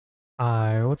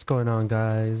Hi, what's going on,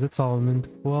 guys? It's Almond.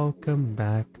 Welcome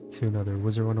back to another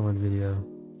Wizard101 video.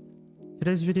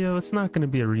 Today's video, it's not going to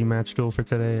be a rematch duel for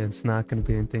today. It's not going to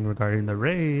be anything regarding the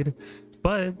raid,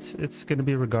 but it's going to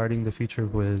be regarding the future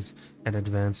of Wiz and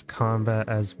advanced combat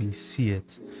as we see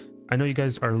it. I know you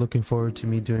guys are looking forward to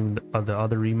me doing the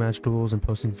other rematch duels and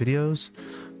posting videos,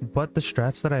 but the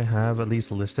strats that I have at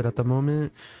least listed at the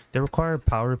moment, they require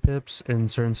power pips in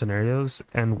certain scenarios,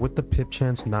 and with the pip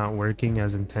chance not working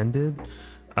as intended,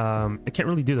 I can't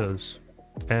really do those,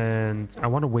 and I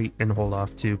want to wait and hold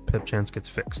off till pip chance gets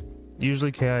fixed.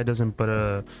 Usually KI doesn't put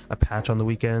a patch on the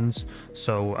weekends,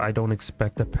 so I don't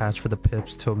expect a patch for the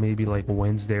pips till maybe like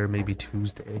Wednesday or maybe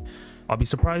Tuesday. I'll be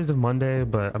surprised if Monday,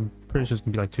 but I'm pretty sure it's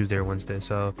gonna be like Tuesday or Wednesday.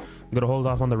 So I'm gonna hold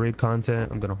off on the raid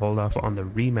content, I'm gonna hold off on the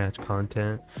rematch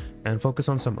content, and focus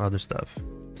on some other stuff.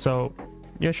 So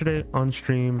yesterday on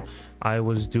stream, I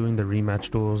was doing the rematch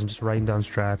duels and just writing down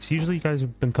strats. Usually you guys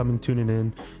have been tuning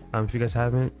in. If you guys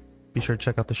haven't, be sure to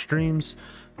check out the streams.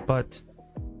 But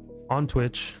on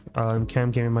Twitch,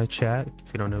 Cam came in my chat.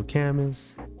 If you don't know who Cam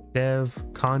is, dev,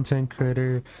 content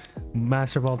creator,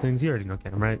 master of all things. You already know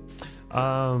Cam, right?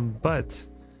 But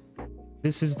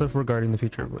this is regarding the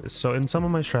future of Wiz. So in some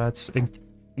of my strats,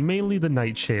 mainly the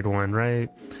Nightshade one, right?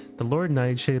 The Lord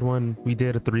Nightshade one, we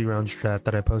did a 3-round strat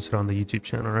that I posted on the YouTube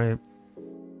channel, right?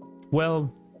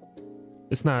 Well,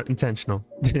 it's not intentional,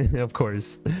 of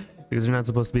course, because you're not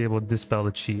supposed to be able to dispel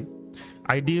the cheat.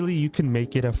 Ideally, you can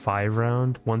make it a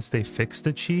 5-round. Once they fix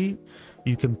the cheat,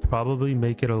 you can probably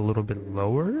make it a little bit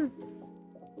lower,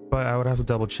 but I would have to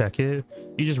double check it.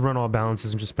 You just run all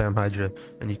balances and just spam Hydra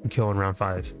and you can kill in round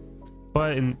 5.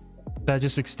 But that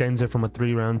just extends it from a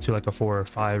 3-round to like a 4 or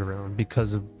 5 round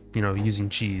because of, you know, using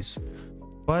cheese.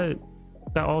 But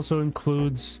that also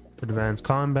includes advanced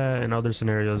combat and other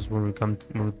scenarios when we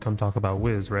come talk about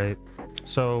Wiz, right?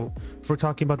 So if we're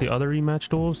talking about the other rematch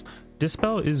duels,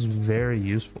 Dispel is very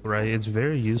useful, right? It's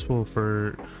very useful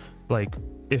for, like,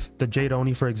 if the Jade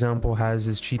Oni, for example, has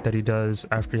his cheat that he does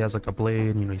after he has like a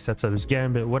blade, you know, he sets up his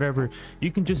gambit, whatever,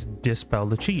 you can just dispel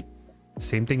the cheat.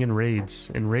 Same thing in raids.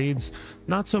 In raids,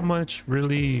 not so much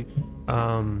really,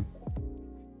 no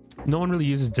one really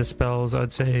uses dispels,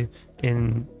 I'd say,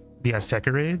 in the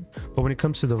Azteca raid, but when it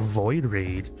comes to the Void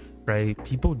raid, right,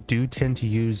 people do tend to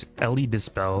use Ellie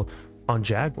Dispel on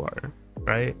Jaguar,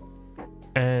 right?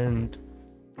 And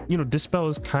you know, Dispel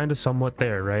is kind of somewhat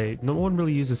there, right? No one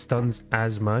really uses stuns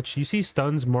as much. You see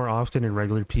stuns more often in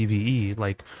regular PvE,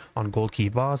 like on gold key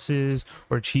bosses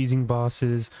or cheesing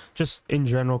bosses, just in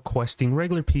general questing,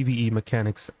 regular PvE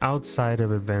mechanics outside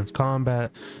of advanced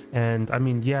combat. And I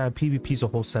mean, yeah, PvP is a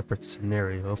whole separate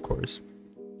scenario, of course.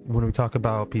 When we talk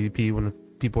about PvP, when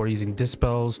people are using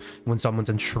dispels, when someone's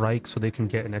in Shrike so they can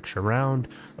get an extra round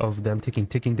of them taking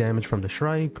ticking damage from the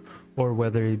Shrike, or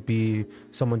whether it be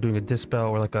someone doing a dispel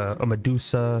or like a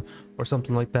Medusa or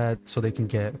something like that so they can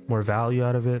get more value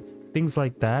out of it, things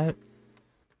like that.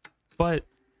 But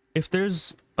if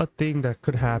there's a thing that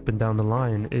could happen down the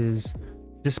line is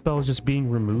dispels just being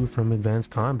removed from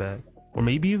advanced combat, or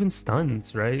maybe even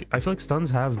stuns, right? I feel like stuns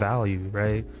have value,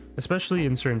 right? Especially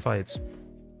in certain fights.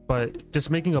 But just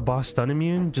making a boss stun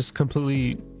immune just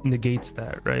completely negates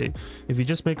that, right? If you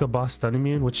just make a boss stun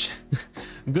immune, which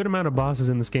a good amount of bosses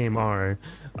in this game are,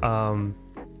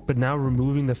 but now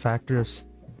removing the factor of,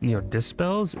 you know,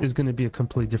 dispels is going to be a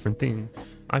completely different thing.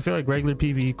 I feel like regular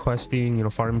PvE questing, you know,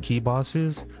 farm key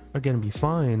bosses are going to be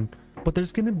fine, but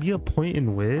there's going to be a point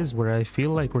in Wiz where I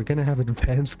feel like we're going to have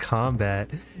advanced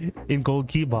combat in gold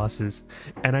key bosses.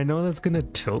 And I know that's going to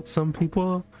tilt some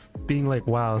people, being like,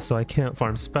 wow, so I can't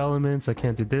farm spell elements, I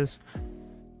can't do this.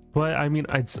 But I mean,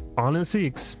 it's honestly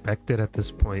expected at this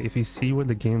point if you see where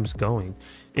the game's going.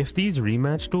 If these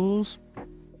rematch duels,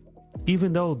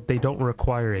 even though they don't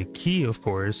require a key, of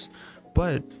course,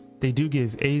 but they do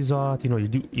give Azoth, you know,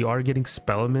 you are getting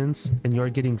spell elements, and you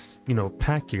are getting, you know,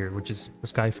 pack gear, which is a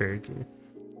Skyfarer gear.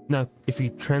 Now, if you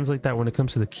translate that when it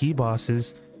comes to the key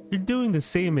bosses, you're doing the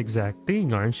same exact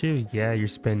thing, aren't you? Yeah, you're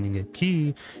spending a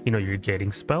key, you know, you're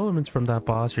getting spell elements from that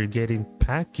boss, you're getting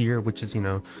pack gear, which is, you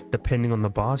know, depending on the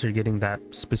boss, you're getting that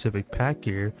specific pack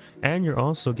gear, and you're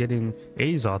also getting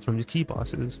Azoth from these key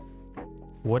bosses.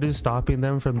 What is stopping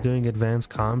them from doing advanced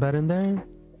combat in there?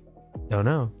 Don't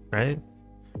know, right?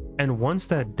 And once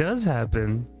that does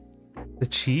happen, the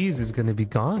cheese is going to be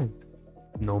gone.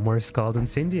 No more Scald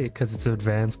Incendiate because it's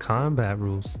advanced combat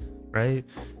rules, right?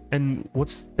 And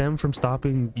what's them from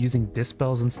stopping using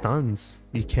dispels and stuns?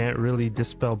 You can't really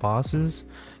dispel bosses,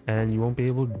 and you won't be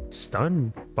able to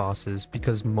stun bosses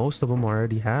because most of them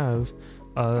already have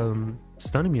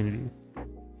stun immunity.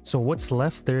 So what's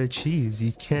left there? Cheese.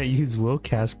 You can't use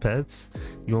willcast pets.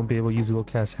 You won't be able to use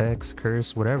willcast hex,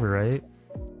 curse, whatever, right?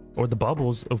 Or the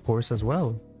bubbles, of course, as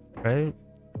well, right?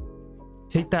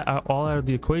 Take that all out of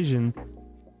the equation.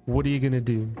 What are you gonna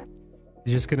do?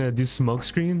 You're just gonna do smoke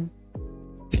screen?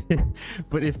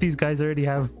 But if these guys already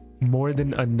have more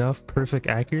than enough perfect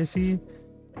accuracy,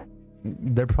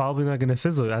 they're probably not gonna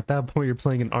fizzle. At that point, you're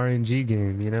playing an RNG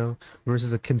game, you know,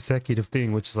 versus a consecutive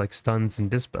thing, which is like stuns and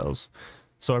dispels.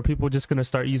 So are people just gonna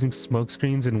start using smoke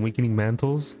screens and weakening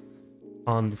mantles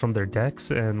from their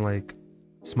decks, and like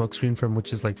smoke screen from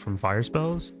which is like from fire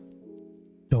spells?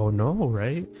 Don't know,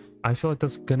 right? I feel like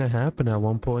that's gonna happen at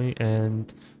one point,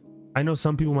 and I know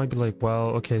some people might be like, well,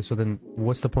 okay, so then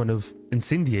what's the point of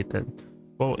Incendiate then?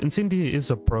 Well, Incendiate is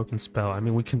a broken spell. I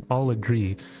mean, we can all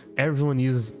agree. Everyone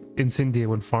uses Incendiate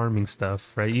when farming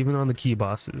stuff, right? Even on the key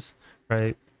bosses,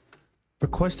 right? For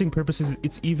questing purposes,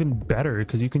 it's even better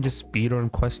because you can just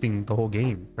speedrun questing the whole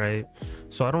game, right?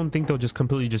 So I don't think they'll just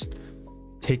completely just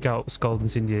take out Scald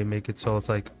Incendiate and make it so it's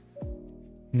like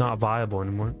not viable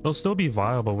anymore. It'll still be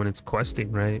viable when it's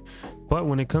questing, right? But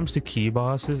when it comes to key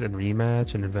bosses and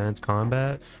rematch and advanced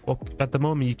combat, well, at the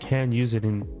moment you can use it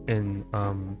in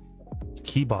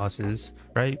key bosses,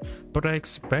 right? But I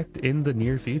expect in the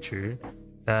near future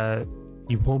that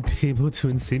you won't be able to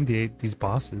incendiate these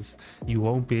bosses. You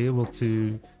won't be able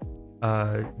to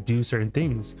do certain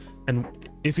things. And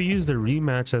if you use the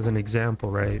rematch as an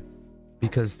example, right,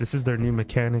 because this is their new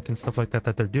mechanic and stuff like that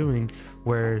that they're doing,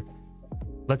 where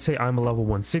let's say I'm a level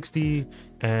 160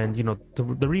 and you know the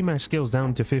rematch scales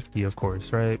down to 50, of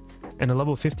course, right? And a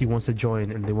level 50 wants to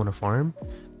join and they want to farm,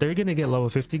 they're gonna get level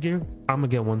 50 gear. I'm gonna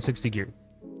get 160 gear.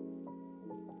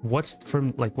 What's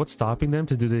stopping them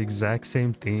to do the exact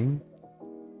same thing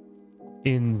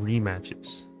in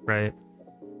rematches, right?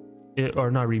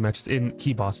 Or not rematches, in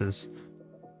key bosses.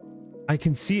 I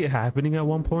can see it happening at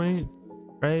one point,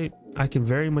 right? I can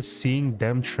very much seeing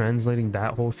them translating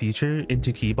that whole feature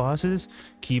into key bosses.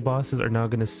 Key bosses are now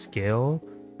going to scale,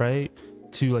 right,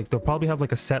 to like, they'll probably have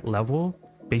like a set level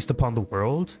based upon the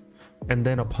world, and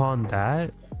then upon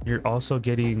that you're also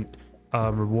getting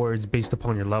rewards based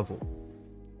upon your level,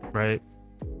 right?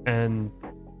 And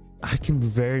I can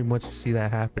very much see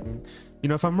that happening. You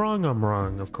know, if I'm wrong, I'm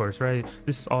wrong, of course, right?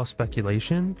 This is all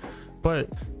speculation, but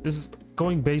this is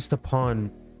going based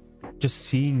upon just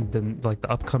seeing the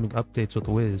upcoming updates with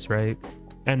Wiz, right?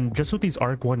 And just with these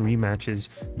Arc 1 rematches,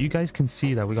 you guys can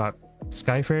see that we got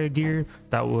Skyfarer gear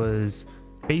that was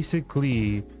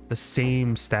basically the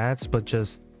same stats, but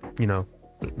just, you know,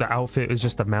 the outfit is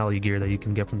just a Mally gear that you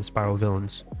can get from the Spiral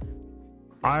villains.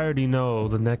 I already know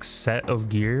the next set of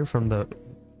gear from the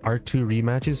Arc 2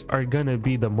 rematches are gonna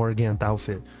be the Morganth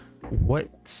outfit. What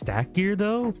stack gear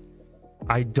though?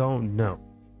 I don't know.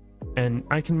 And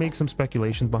I can make some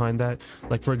speculations behind that.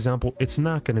 Like, for example, it's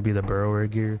not going to be the Burrower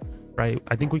gear, right?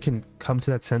 I think we can come to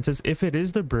that consensus. If it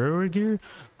is the Burrower gear,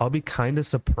 I'll be kind of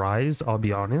surprised, I'll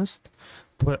be honest.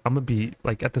 But I'm going to be,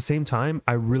 like, at the same time,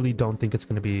 I really don't think it's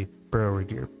going to be Burrower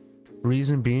gear.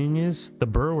 Reason being is the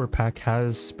Burrower pack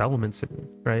has spell elements in it,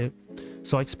 right?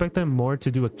 So I expect them more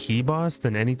to do a key boss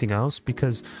than anything else,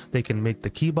 because they can make the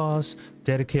key boss,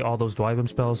 dedicate all those Dwivum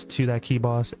spells to that key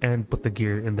boss, and put the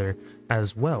gear in there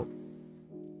as well.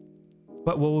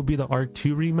 But what will be the Arc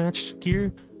 2 rematch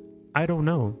gear? I don't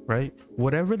know, right?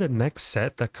 Whatever the next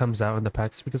set that comes out in the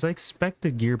packs, because I expect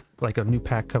a gear, like a new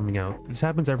pack coming out. This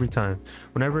happens every time.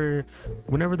 Whenever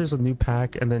there's a new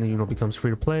pack and then, you know, becomes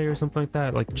free to play or something like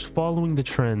that, like just following the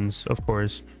trends, of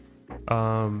course.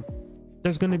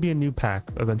 There's going to be a new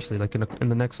pack eventually, like in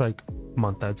the next like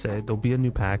month, I'd say there'll be a new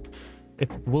pack.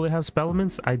 Will it have spell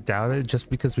elements? I doubt it,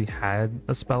 just because we had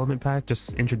a spell element pack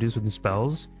just introduced with new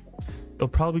spells. It'll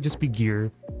probably just be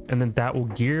gear, and then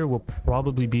that gear will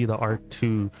probably be the Arc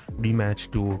 2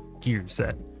 rematch dual gear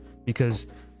set. Because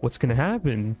what's gonna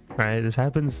happen, right? This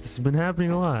has been happening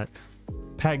a lot.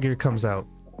 Pack gear comes out,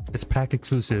 it's pack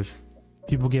exclusive.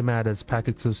 People get mad that it's pack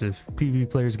exclusive. PvP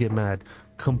players get mad,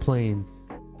 complain.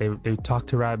 They talk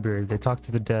to Ratbeard, they talk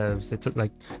to the devs, they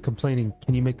like complaining,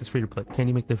 can you make this free to play? Can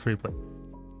you make this free to play?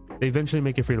 They eventually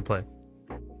make it free to play,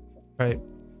 right?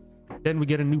 Then we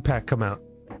get a new pack come out.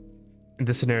 In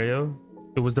this scenario,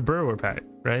 it was the Burrower pack,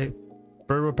 right?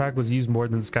 Burrower pack was used more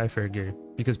than the Skyfarer gear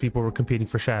because people were competing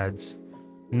for shads.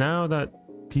 Now that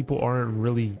people aren't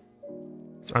really,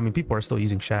 I mean, people are still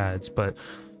using shads, but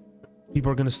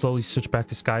people are going to slowly switch back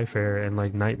to Skyfarer and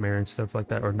like Nightmare and stuff like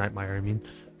that, or Nightmare, I mean,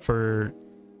 for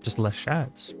just less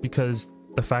shads, because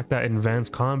the fact that in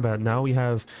advanced combat now we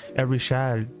have every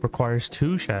shad requires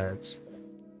 2 shads.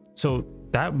 So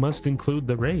that must include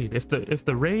the raid. If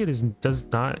the raid does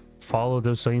not follow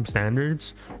those same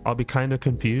standards, I'll be kind of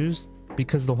confused,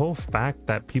 because the whole fact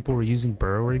that people were using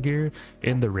burrower gear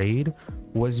in the raid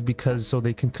was because so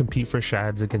they can compete for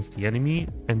shads against the enemy,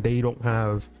 and they don't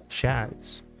have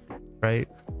shads, right?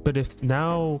 But if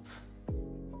now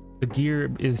the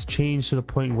gear is changed to the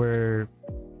point where,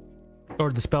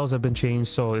 or the spells have been changed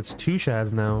so it's 2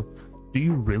 shads now, do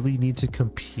you really need to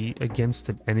compete against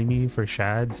an enemy for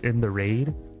shads in the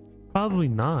raid? Probably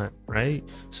not, right?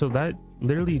 So that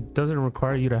literally doesn't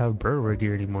require you to have burrower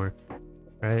gear anymore,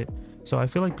 right? So I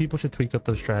feel like people should tweak up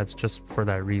those strats just for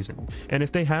that reason. And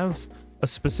if they have a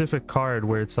specific card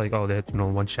where it's like, oh, they have, you know,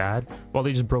 1 shad, well,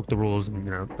 they just broke the rules, and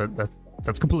you know,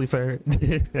 that's completely fair.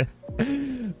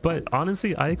 But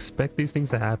honestly, I expect these things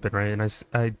to happen, right?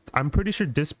 And I'm pretty sure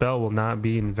Dispel will not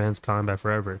be in advanced combat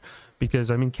forever,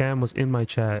 because I mean, Cam was in my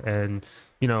chat, and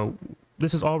you know,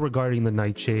 this is all regarding the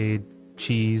Nightshade,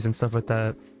 cheese, and stuff like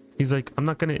that. He's like, I'm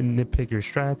not gonna nitpick your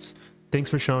strats. Thanks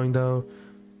for showing though,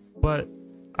 but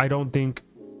I don't think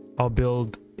I'll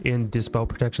build in Dispel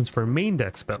protections for main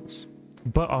deck spells,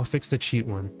 but I'll fix the cheat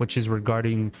one, which is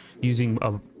regarding using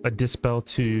a Dispel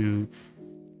to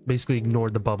basically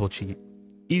ignore the bubble cheat.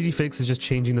 Easy fix is just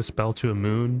changing the spell to a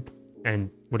moon,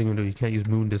 and what are you gonna do? You can't use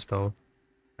moon Dispel,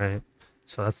 right?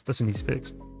 So that's an easy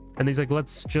fix. And he's like,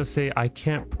 let's just say I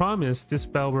can't promise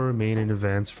Dispel will remain in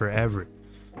advance forever.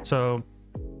 So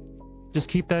just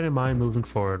keep that in mind moving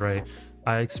forward, right?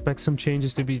 I expect some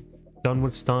changes to be done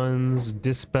with stuns,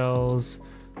 dispels.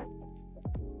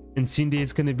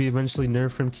 Incendiate's going to be eventually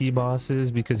nerfed from key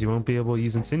bosses because you won't be able to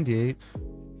use Incendiate.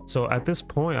 So at this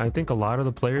point, I think a lot of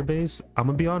the player base, I'm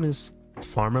gonna be honest,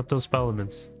 farm up those spell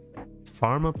elements.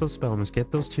 Farm up those spell elements,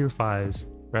 get those tier 5s,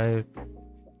 right?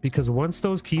 Because once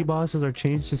those key bosses are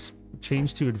changed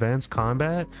to advanced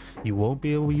combat, you won't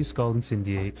be able to use Scald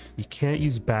Incendiate. You can't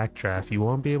use Backdraft. You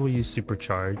won't be able to use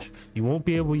Supercharge. You won't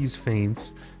be able to use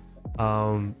Feints.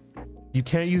 You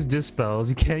can't use Dispels.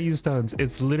 You can't use stuns.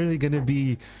 It's literally going to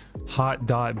be hot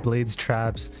dot blades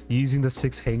traps using the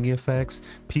 6 hanging effects.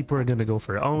 People are going to go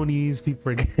for Onis.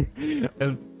 People are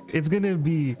gonna, it's going to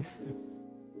be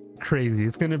crazy.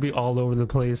 It's going to be all over the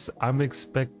place. I'm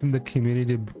expecting the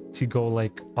community to go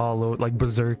like all over, like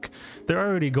berserk. They're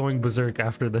already going berserk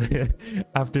after the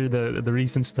after the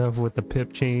recent stuff with the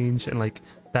pip change, and like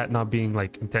that not being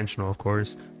like intentional, of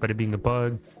course, but it being a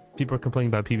bug. People are complaining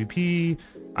about PvP.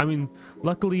 I mean,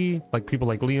 luckily, like people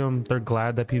like Liam, they're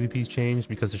glad that PvP's changed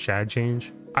because the shad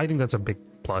changed. I think that's a big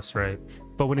plus, right?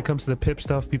 But when it comes to the pip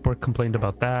stuff, people are complaining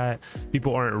about that.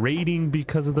 People aren't raiding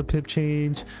because of the pip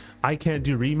change. I can't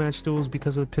do rematch duels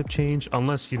because of the pip change,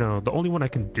 unless, you know, the only one I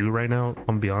can do right now, I'm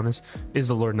gonna be honest, is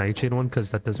the Lord Nightshade one,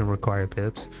 because that doesn't require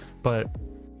pips. But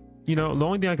you know, the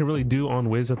only thing I can really do on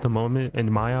Wiz at the moment,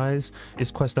 in my eyes,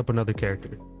 is quest up another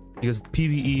character, because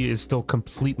PvE is still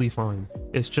completely fine.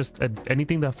 It's just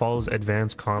anything that follows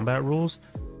advanced combat rules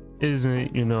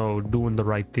isn't, you know, doing the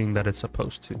right thing that it's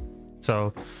supposed to.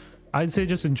 So I'd say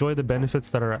just enjoy the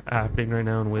benefits that are happening right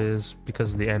now in Wiz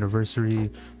because of the anniversary.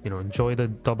 You know, enjoy the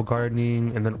double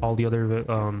gardening, and then all the other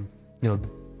you know,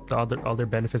 the other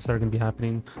benefits that are going to be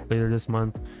happening later this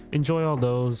month. Enjoy all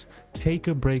those. Take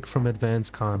a break from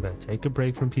advanced combat, take a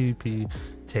break from PvP,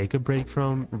 take a break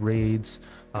from raids,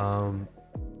 all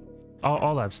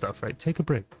that stuff, right? Take a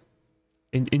break.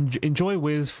 Enjoy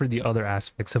Wiz for the other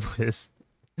aspects of Wiz.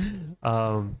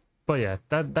 But yeah,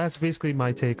 that's basically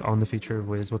my take on the future of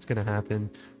Wiz. What's gonna happen,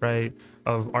 right?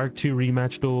 Of Arc 2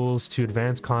 rematch duels to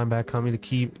advanced combat coming to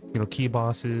key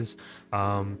bosses.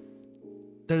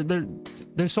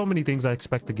 There's so many things I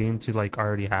expect the game to like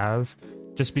already have,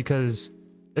 just because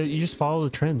you just follow the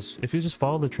trends. If you just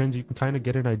follow the trends, you can kind of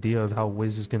get an idea of how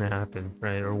Wiz is gonna happen,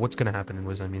 right? Or what's gonna happen in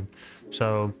Wiz, I mean.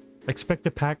 So expect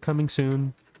a pack coming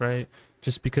soon, right?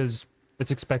 Just because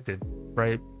it's expected,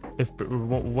 right?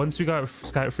 Once we got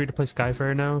free to play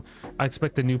Skyfarer now, I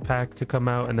expect a new pack to come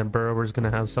out, and then Burrower's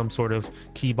gonna have some sort of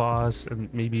key boss,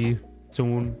 and maybe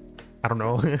soon, I don't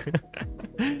know.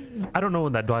 I don't know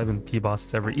when that Dwyvern key boss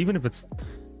is ever, even if it's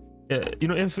you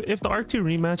know, if the Arc 2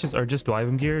 rematches are just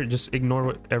Dwyvern gear, just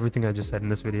ignore everything I just said in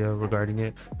this video regarding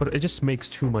it. But it just makes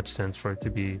too much sense for it to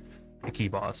be a key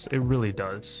boss. It really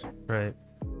does, right?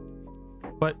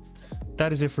 But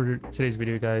that is it for today's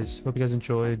video, guys. Hope you guys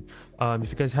enjoyed.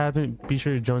 If you guys haven't, be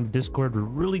sure to join the Discord. We're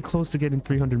really close to getting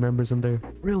 300 members in there,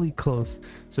 really close.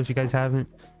 So if you guys haven't,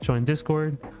 join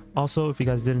Discord. Also, if you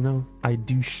guys didn't know, I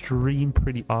do stream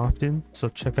pretty often, so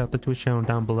check out the Twitch channel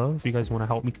down below if you guys want to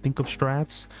help me think of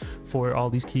strats for all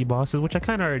these key bosses, which I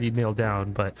kind of already nailed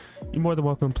down. But you're more than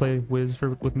welcome to play Wiz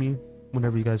with me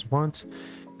whenever you guys want.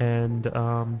 And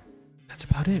that's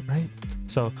about it, right?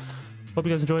 So hope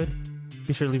you guys enjoyed.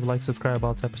 Be sure to leave a like, subscribe,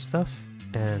 all type of stuff,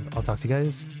 and I'll talk to you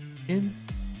guys in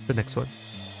the next one.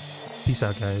 Peace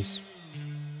out, guys.